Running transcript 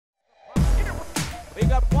We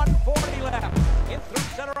got 140 left. In through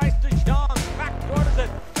center ice to Jean. Back towards it.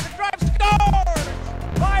 And the drive scores!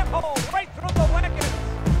 5-hole right through the wicket.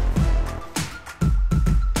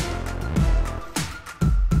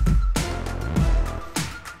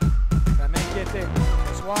 Ça m'inquiétait.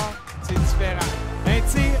 Ce soir, c'est différent. Un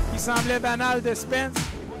tir qui semblait banal de Spence.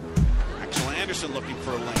 Anderson looking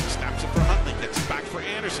for a lane, snaps it for Huntley, gets it back for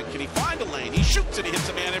Anderson. Can he find a lane? He shoots it, he hits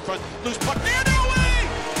a man in front, loose puck, Desnoyers!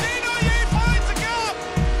 Desnoyers finds a gap,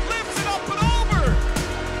 lifts it up and over.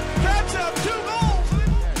 Cats have 2 goals.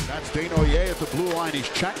 That's Desnoyers at the blue line. He's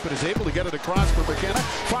checked, but is able to get it across for McKenna.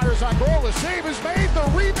 Fires on goal. The save is made. The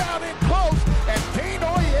rebound in close, and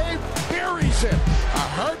Desnoyers buries it. A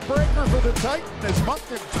heartbreaker for the Titans as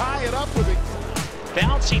Moncton tie it up with a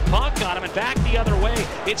bouncy puck on him and back the other way.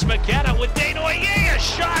 It's McKenna with Desnoyers. A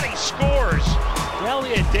shot, he scores.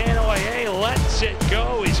 Elliot Desnoyers lets it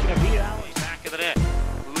go. He's going to beat out. He's back of the net.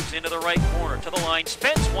 Moves into the right corner to the line.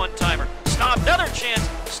 Spence one-timer. Stop. Another chance.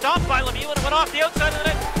 Stopped by Lemieux and it went off the outside of the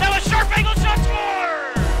net. Now a sharp angle shot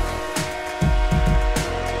score!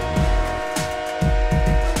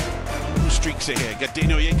 Streaks ahead. Got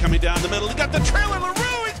Desnoyers coming down the middle. He got the trailer.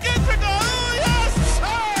 LaRue. He's getting to go. Oh, yes,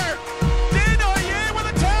 sir! Desnoyers with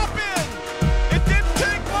a tap in. It didn't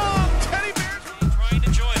take long. Teddy Bears trying to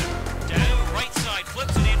join him. Down right side.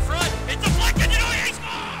 Flips it in front. It's deflected. Desnoyers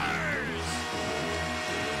scores!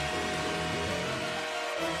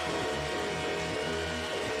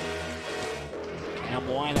 And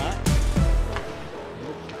why not?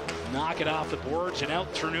 Knock it off the boards and out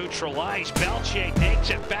through neutral ice. Belchier takes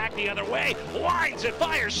it back the other way. Winds it,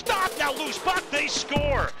 fires, stop, now loose puck, they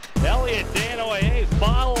score. Elliot Desnoyers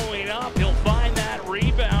following up. He'll find that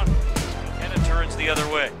rebound. And it turns the other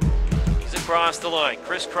way. He's across the line.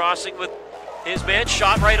 Crisscrossing with his man.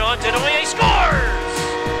 Shot right on. Desnoyers scores!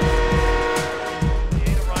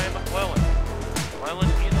 Ryan McClellan. McClellan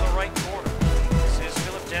into the right corner. This is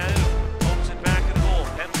Philip Daou. Pokes it back to the goal.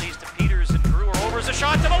 Penalties to Peters and Brewer. Overs a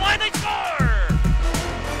shot to the line. They